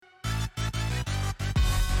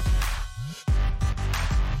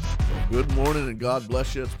Good morning and God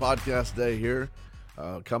bless you. It's podcast day here,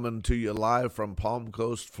 coming to you live from Palm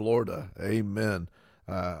Coast, Florida. Amen.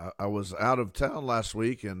 I was out of town last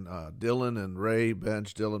week, and Dylan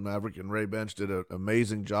Maverick and Ray Bench did an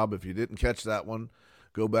amazing job. If you didn't catch that one,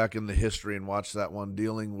 go back in the history and watch that one,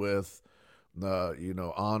 dealing with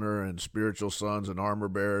honor and spiritual sons and armor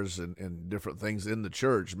bearers and different things in the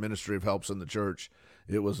church, ministry of helps in the church.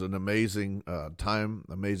 It was an amazing time,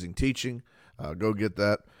 amazing teaching. Go get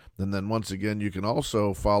that. And then once again, you can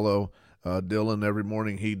also follow Dylan. Every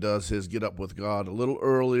morning he does his Get Up With God a little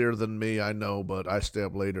earlier than me, I know, but I stay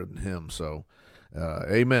up later than him. So,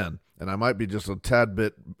 amen. And I might be just a tad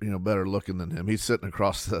bit, better looking than him. He's sitting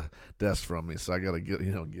across the desk from me, so I got to get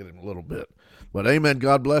him a little bit. But amen.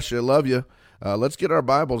 God bless you. Love you. Let's get our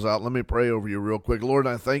Bibles out. Let me pray over you real quick. Lord,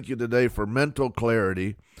 I thank you today for mental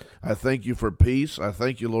clarity. I thank you for peace. I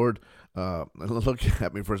thank you, Lord. Look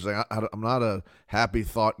at me for a second. I'm not a happy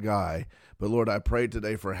thought guy, but Lord, I pray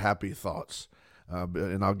today for happy thoughts.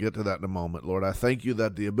 And I'll get to that in a moment. Lord, I thank you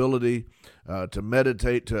that the ability to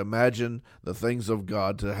meditate, to imagine the things of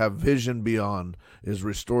God, to have vision beyond is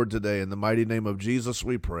restored today. In the mighty name of Jesus,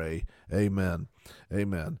 we pray. Amen.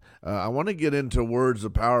 Amen. I want to get into words, the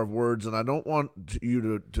power of words, and I don't want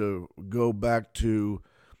you to go back to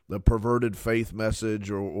the perverted faith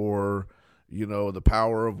message or the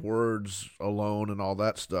power of words alone and all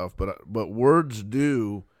that stuff. But words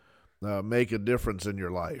do make a difference in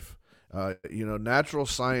your life. Natural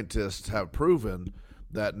scientists have proven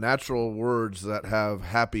that natural words that have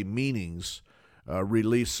happy meanings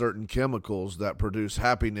release certain chemicals that produce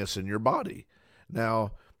happiness in your body.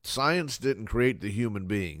 Now, science didn't create the human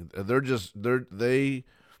being. They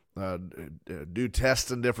do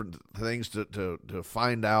tests and different things to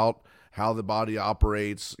find out how the body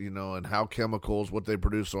operates, and how chemicals, what they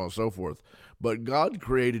produce, so on and so forth. But God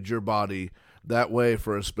created your body that way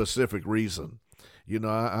for a specific reason.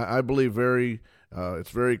 I believe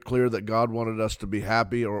it's very clear that God wanted us to be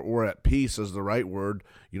happy or at peace is the right word.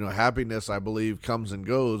 Happiness, I believe, comes and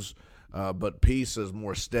goes, but peace is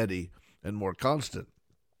more steady and more constant.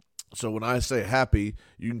 So when I say happy,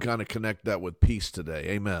 you can kind of connect that with peace today.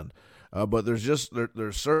 Amen. But there's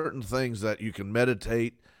certain things that you can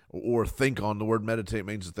meditate or think on. The word meditate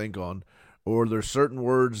means to think on. Or there's certain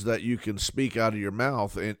words that you can speak out of your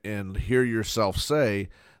mouth and hear yourself say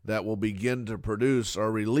that will begin to produce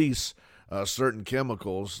or release certain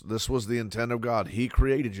chemicals. This was the intent of God. He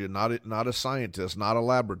created you, not a scientist, not a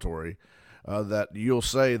laboratory, that you'll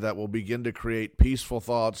say that will begin to create peaceful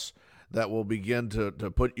thoughts, that will begin to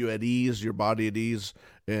put you at ease, your body at ease,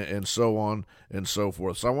 and so on and so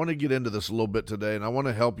forth. So I want to get into this a little bit today, and I want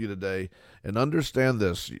to help you today and understand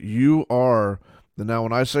this. You are, now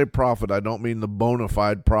when I say prophet, I don't mean the bona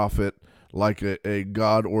fide prophet like a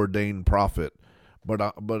God-ordained prophet, but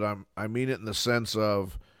I mean it in the sense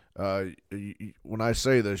of, when I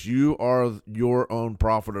say this, you are your own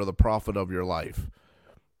prophet or the prophet of your life,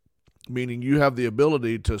 meaning you have the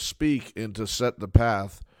ability to speak and to set the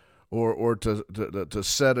path or to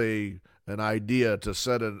set an idea, to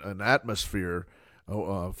set an atmosphere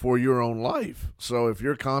for your own life. So if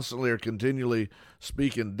you're constantly or continually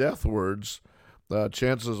speaking death words,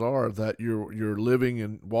 chances are that you're living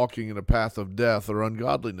and walking in a path of death or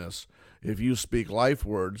ungodliness. If you speak life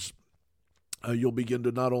words, you'll begin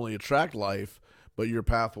to not only attract life, but your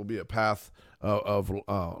path will be a path of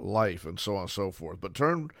life, and so on and so forth. But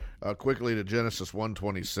turn quickly to Genesis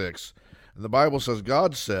 1:26. And the Bible says,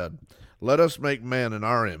 God said, let us make man in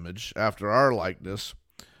our image, after our likeness.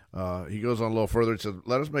 He goes on a little further. He says,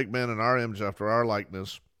 let us make man in our image, after our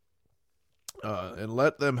likeness, and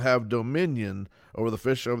let them have dominion over the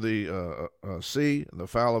fish of the sea, and the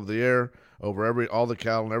fowl of the air, over all the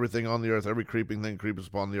cattle and everything on the earth, every creeping thing creepeth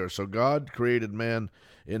upon the earth. So God created man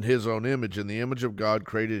in his own image. In the image of God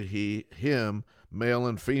created he him, male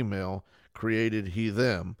and female, created he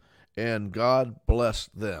them, and God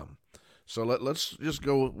blessed them. So let's just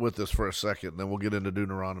go with this for a second, and then we'll get into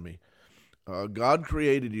Deuteronomy. God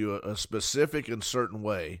created you a specific and certain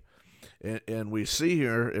way, and we see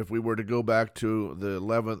here, if we were to go back to the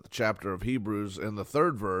 11th chapter of Hebrews in the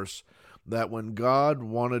 3rd verse, that when God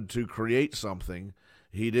wanted to create something,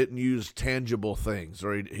 he didn't use tangible things,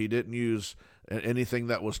 or he didn't use anything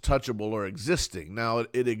that was touchable or existing. Now,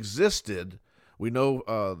 it existed. We know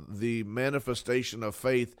the manifestation of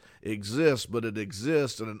faith exists, but it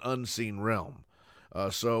exists in an unseen realm.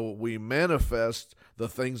 So we manifest the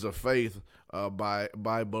things of faith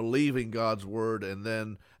by believing God's word, and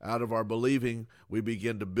then out of our believing, we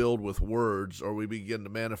begin to build with words, or we begin to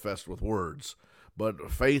manifest with words.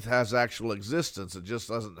 But faith has actual existence. It just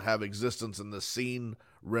doesn't have existence in the seen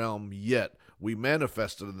realm yet. we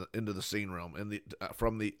manifested into the seen realm, and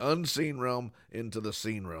from the unseen realm into the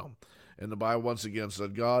seen realm. And the Bible once again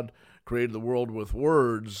said God created the world with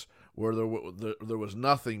words where there was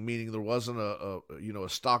nothing, meaning there wasn't a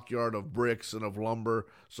stockyard of bricks and of lumber,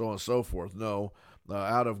 so on and so forth. No,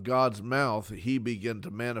 out of God's mouth, he began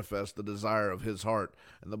to manifest the desire of his heart.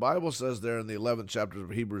 And the Bible says there in the 11th chapter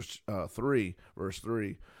of Hebrews 3, verse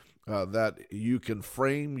 3, that you can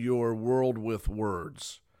frame your world with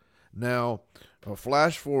words. Now,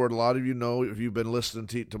 flash forward, a lot of you know, if you've been listening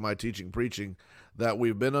to my preaching, that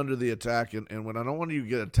we've been under the attack, and when I don't want you to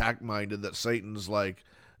get attack-minded, that Satan's like,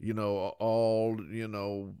 all,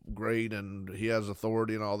 great, and he has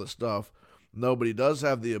authority and all this stuff. No, but he does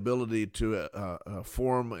have the ability to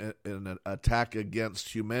form an attack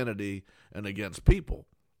against humanity and against people.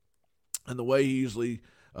 And the way he usually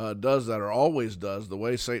does that, or always does, the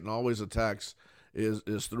way Satan always attacks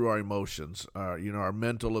is through our emotions, our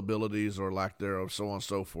mental abilities or lack thereof, so on and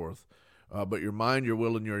so forth. But your mind, your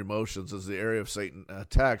will, and your emotions is the area of Satan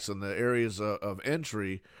attacks, and the areas of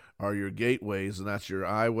entry are your gateways, and that's your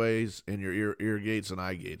eye ways and your ear gates and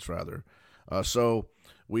eye gates, rather. So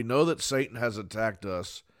we know that Satan has attacked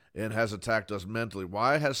us and has attacked us mentally.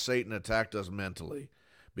 Why has Satan attacked us mentally?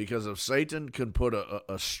 Because if Satan can put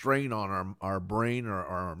a strain on our brain, or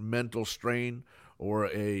our mental strain, or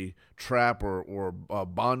a trap or a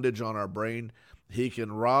bondage on our brain, he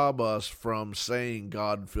can rob us from saying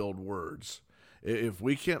God-filled words. If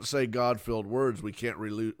we can't say God-filled words, we can't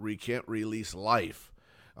release life.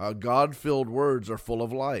 God-filled words are full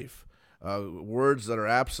of life. Words that are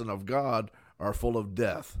absent of God are full of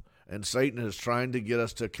death. And Satan is trying to get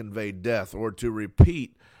us to convey death, or to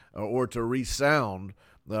repeat or to resound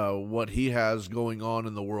what he has going on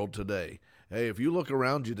in the world today. Hey, if you look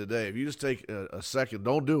around you today, if you just take a second,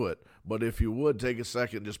 don't do it, but if you would take a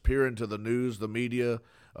second, just peer into the news, the media,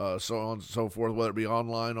 so on and so forth, whether it be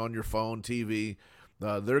online, on your phone, TV,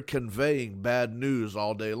 they're conveying bad news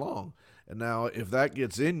all day long. And now if that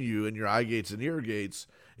gets in you, in your eye gates and ear gates,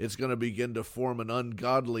 it's going to begin to form an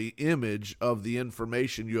ungodly image of the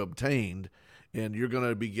information you obtained, and you're going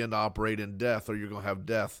to begin to operate in death, or you're going to have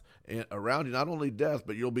death around you. Not only death,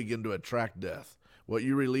 but you'll begin to attract death. What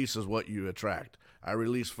you release is what you attract. I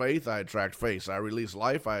release faith, I attract faith. I release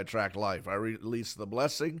life, I attract life. I release the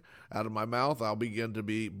blessing out of my mouth, I'll begin to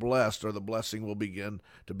be blessed, or the blessing will begin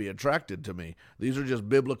to be attracted to me. These are just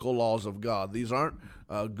biblical laws of God. These aren't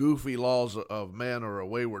goofy laws of man or a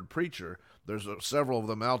wayward preacher. There's several of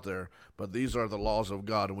them out there, but these are the laws of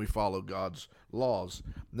God, and we follow God's laws.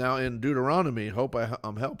 Now in Deuteronomy, hope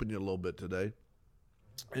I'm helping you a little bit today.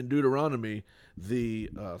 In Deuteronomy, the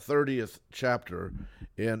 30th chapter,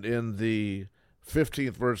 and in the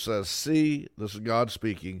 15th verse says, "See," this is God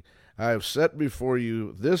speaking, "I have set before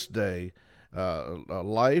you this day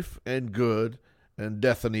life and good, and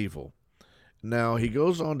death and evil." Now he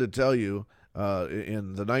goes on to tell you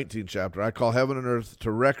in the 19th chapter, "I call heaven and earth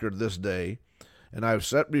to record this day, and I have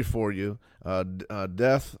set before you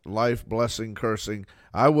death, life, blessing, cursing.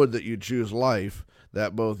 I would that you choose life,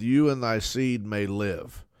 that both you and thy seed may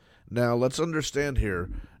live." Now, let's understand here,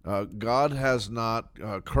 God has not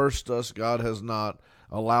cursed us. God has not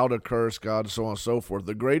allowed a curse, God, so on and so forth.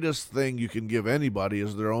 The greatest thing you can give anybody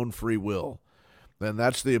is their own free will. And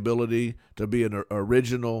that's the ability to be an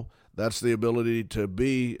original. That's the ability to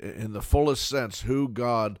be, in the fullest sense, who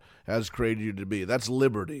God has created you to be. That's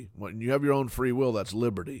liberty. When you have your own free will, that's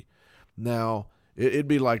liberty. Now, it'd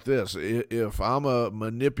be like this. If I'm a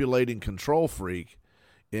manipulating control freak,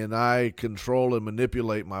 and I control and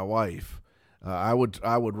manipulate my wife, I would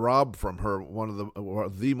rob from her one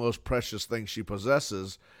of the most precious things she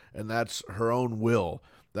possesses, and that's her own will.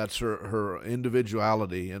 That's her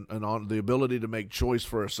individuality and on the ability to make choice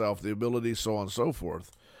for herself, the ability, so on and so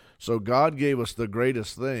forth. So God gave us the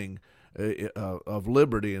greatest thing of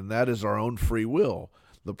liberty, and that is our own free will.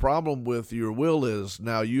 The problem with your will is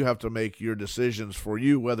now you have to make your decisions for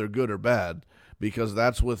you, whether good or bad, because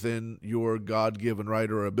that's within your God-given right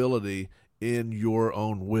or ability in your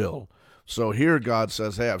own will. So here God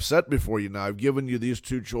says, hey, I've set before you now, I've given you these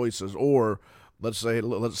two choices, or let's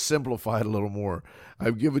simplify it a little more.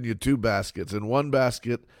 I've given you two baskets. In one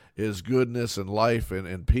basket is goodness and life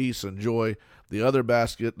and peace and joy. The other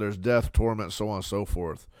basket, there's death, torment, so on and so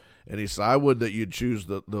forth. And he said, I would that you'd choose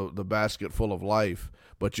the basket full of life,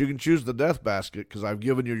 but you can choose the death basket because I've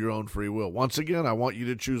given you your own free will. Once again, I want you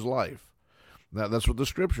to choose life. Now, that's what the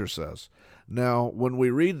scripture says. Now, when we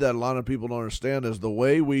read that, a lot of people don't understand is the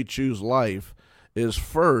way we choose life is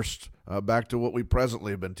first, back to what we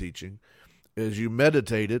presently have been teaching, is you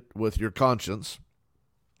meditate it with your conscience,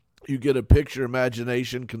 You get a picture,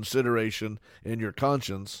 imagination, consideration in your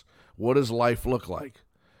conscience. What does life look like?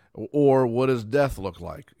 Or what does death look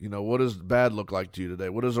like? What does bad look like to you today?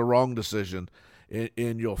 What is a wrong decision?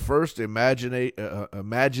 And you'll first imagine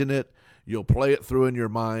it. You'll play it through in your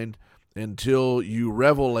mind until you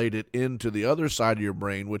revelate it into the other side of your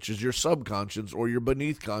brain, which is your subconscious or your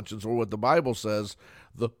beneath conscience, or what the Bible says,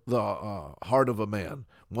 the heart of a man.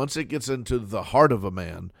 Once it gets into the heart of a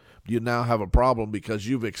man, you now have a problem because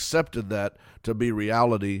you've accepted that to be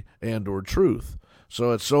reality and or truth.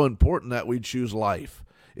 So it's so important that we choose life.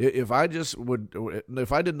 If I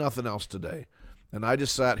did nothing else today, and I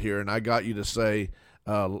just sat here and I got you to say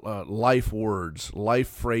life words, life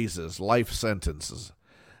phrases, life sentences,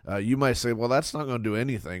 you might say, well, that's not going to do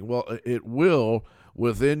anything. Well, it will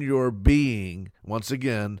within your being. Once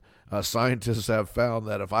again, scientists have found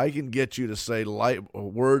that if I can get you to say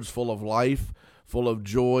words full of life, full of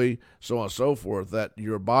joy, so on and so forth, that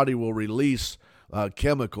your body will release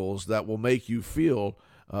chemicals that will make you feel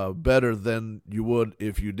better than you would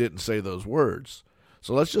if you didn't say those words.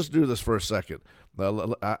 So let's just do this for a second.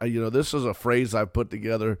 This is a phrase I've put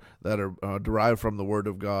together that are derived from the Word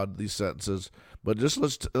of God, these sentences. But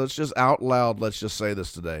let's just out loud, let's just say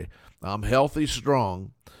this today. I'm healthy,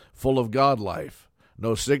 strong, full of God life.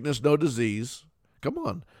 No sickness, no disease. Come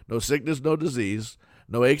on. No sickness, no disease.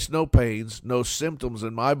 No aches, no pains. No symptoms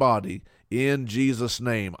in my body. In Jesus'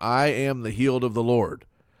 name, I am the healed of the Lord.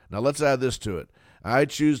 Now let's add this to it. I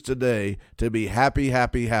choose today to be happy,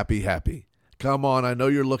 happy, happy, happy. Come on, I know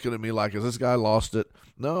you're looking at me like, has this guy lost it?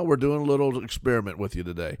 No, we're doing a little experiment with you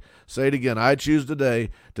today. Say it again. I choose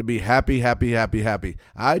today to be happy, happy, happy, happy.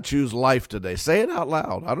 I choose life today. Say it out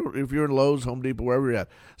loud. I don't. If you're in Lowe's, Home Depot, wherever you're at,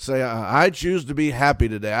 say, I choose to be happy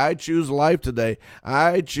today. I choose life today.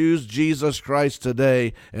 I choose Jesus Christ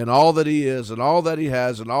today and all that he is and all that he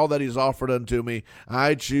has and all that he's offered unto me.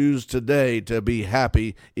 I choose today to be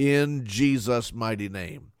happy in Jesus' mighty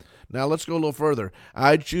name. Now let's go a little further.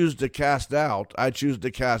 I choose to cast down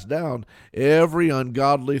every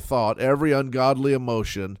ungodly thought, every ungodly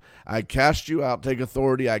emotion. I cast you out, take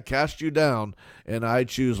authority. I cast you down, and I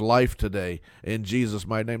choose life today in Jesus'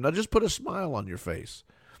 mighty name. Now just put a smile on your face.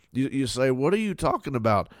 You say, what are you talking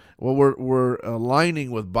about? Well, we're aligning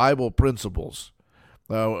with Bible principles.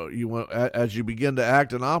 As you begin to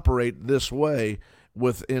act and operate this way,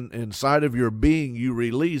 inside of your being, you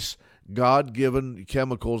release God-given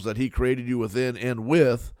chemicals that he created you within and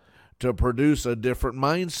with to produce a different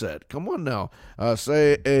mindset. Come on now.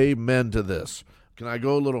 Say amen to this. Can I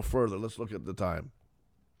go a little further? Let's look at the time.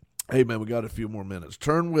 Amen. We got a few more minutes.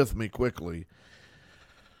 Turn with me quickly.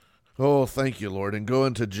 Oh, thank you, Lord. And go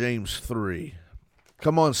into James 3.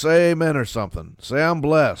 Come on, say amen or something. Say I'm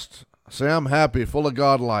blessed. Say I'm happy, full of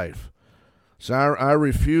God life. Say I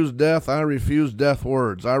refuse death. I refuse death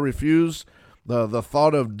words. I refuse the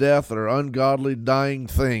thought of death or ungodly dying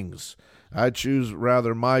things. I choose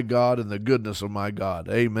rather my God and the goodness of my God.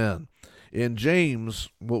 Amen. In James,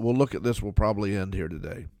 we'll look at this, we'll probably end here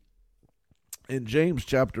today. In James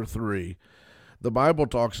chapter 3, the Bible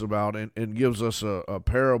talks about and gives us a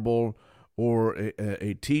parable or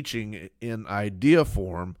a teaching in idea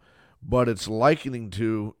form, but it's likening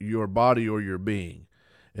to your body or your being.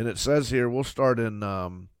 And it says here, we'll start in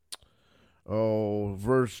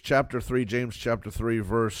chapter 3, James chapter 3,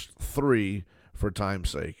 verse 3, for time's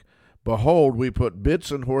sake. Behold, we put bits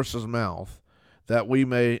in horses' mouth, that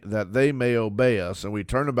they may obey us, and we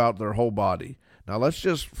turn about their whole body. Now let's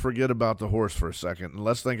just forget about the horse for a second, and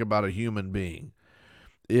let's think about a human being.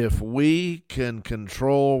 If we can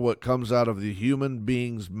control what comes out of the human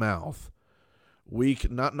being's mouth, we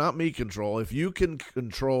can, not me control, if you can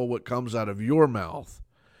control what comes out of your mouth,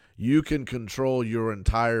 you can control your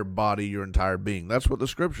entire body, your entire being. That's what the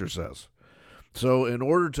scripture says. So in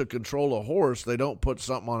order to control a horse, they don't put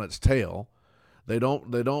something on its tail. They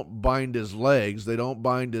don't bind his legs. They don't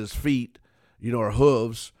bind his feet, or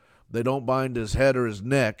hooves. They don't bind his head or his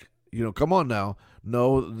neck. Come on now.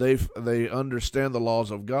 No, they understand the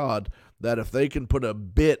laws of God, that if they can put a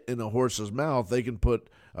bit in a horse's mouth, they can put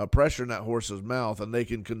pressure in that horse's mouth, and they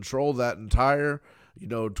can control that entire,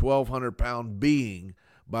 1,200-pound being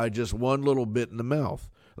by just one little bit in the mouth.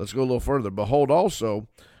 Let's go a little further. Behold also,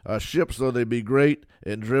 ships, though they be great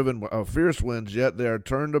and driven of fierce winds, yet they are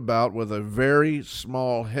turned about with a very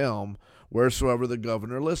small helm, wheresoever the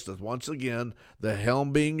governor listeth. Once again, the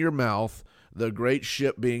helm being your mouth, the great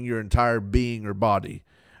ship being your entire being or body.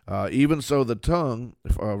 Even so the tongue,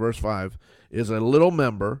 verse 5, is a little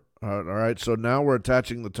member All right, so now we're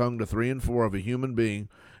attaching the tongue to 3 and 4 of a human being.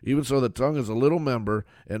 Even so, the tongue is a little member,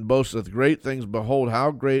 and boasteth great things. Behold,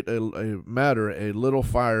 how great a matter a little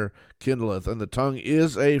fire kindleth. And the tongue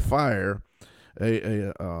is a fire,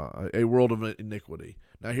 a world of iniquity.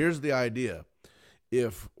 Now, here's the idea.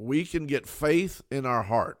 If we can get faith in our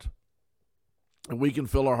heart, and we can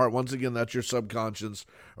fill our heart, once again, that's your subconscious,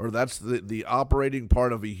 or that's the operating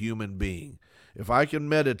part of a human being. If I can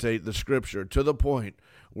meditate the scripture to the point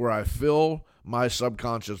where I fill my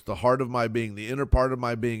subconscious, the heart of my being, the inner part of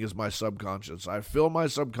my being is my subconscious. I fill my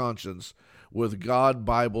subconscious with God,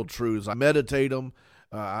 Bible truths. I meditate them.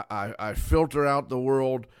 I filter out the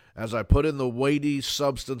world. As I put in the weighty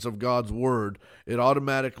substance of God's word, it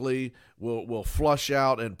automatically will flush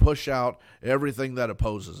out and push out everything that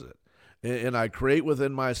opposes it. And I create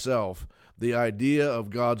within myself the idea of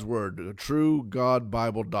God's word, a true God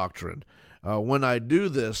Bible doctrine. When I do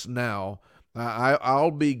this now,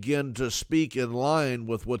 I'll begin to speak in line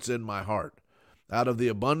with what's in my heart. Out of the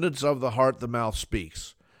abundance of the heart, the mouth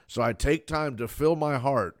speaks. So I take time to fill my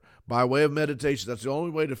heart by way of meditation. That's the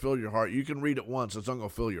only way to fill your heart. You can read it once. It's not going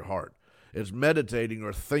to fill your heart. It's meditating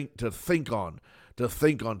or to think on,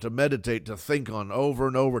 to meditate, to think on over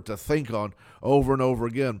and over, to think on over and over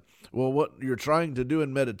again. Well, what you're trying to do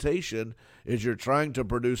in meditation is you're trying to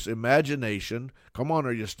produce imagination. Come on,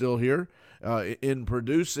 are you still here? In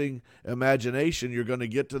producing imagination, you're going to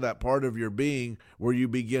get to that part of your being where you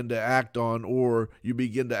begin to act on, or you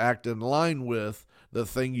begin to act in line with the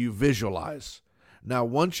thing you visualize. Now,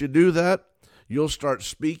 once you do that, you'll start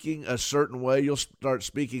speaking a certain way. You'll start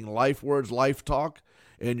speaking life words, life talk,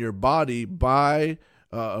 and your body, by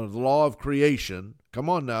the law of creation. Come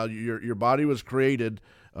on now, your body was created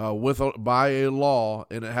by a law,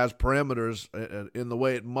 and it has parameters in the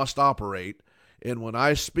way it must operate. And when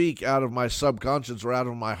I speak out of my subconscious or out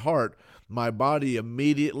of my heart, my body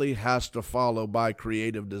immediately has to follow by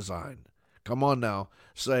creative design. Come on now,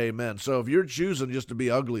 say amen. So if you're choosing just to be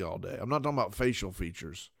ugly all day, I'm not talking about facial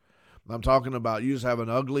features. I'm talking about you just have an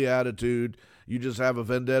ugly attitude. You just have a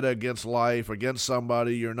vendetta against life, against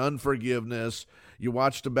somebody. You're in unforgiveness. You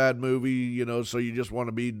watched a bad movie, so you just want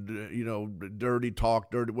to be, dirty, talk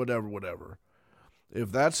dirty, whatever.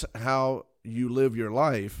 If that's how you live your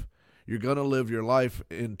life, you're going to live your life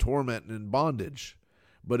in torment and in bondage.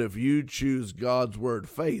 But if you choose God's word,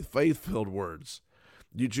 faith-filled words,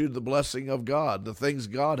 you choose the blessing of God, the things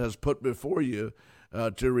God has put before you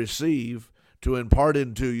to receive, to impart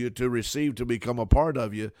into you, to receive, to become a part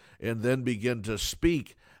of you, and then begin to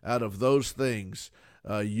speak out of those things,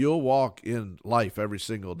 you'll walk in life every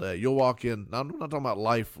single day. You'll walk in, I'm not talking about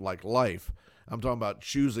life like life. I'm talking about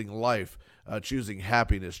choosing life, choosing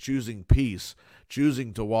happiness, choosing peace,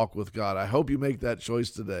 choosing to walk with God. I hope you make that choice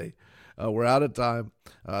today. We're out of time.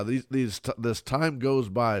 This time goes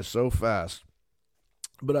by so fast.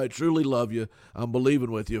 But I truly love you. I'm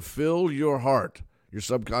believing with you. Fill your heart, your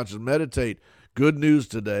subconscious. Meditate good news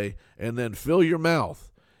today, and then fill your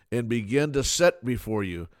mouth and begin to set before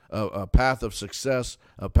you a path of success,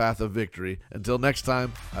 a path of victory. Until next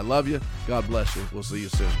time, I love you. God bless you. We'll see you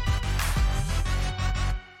soon.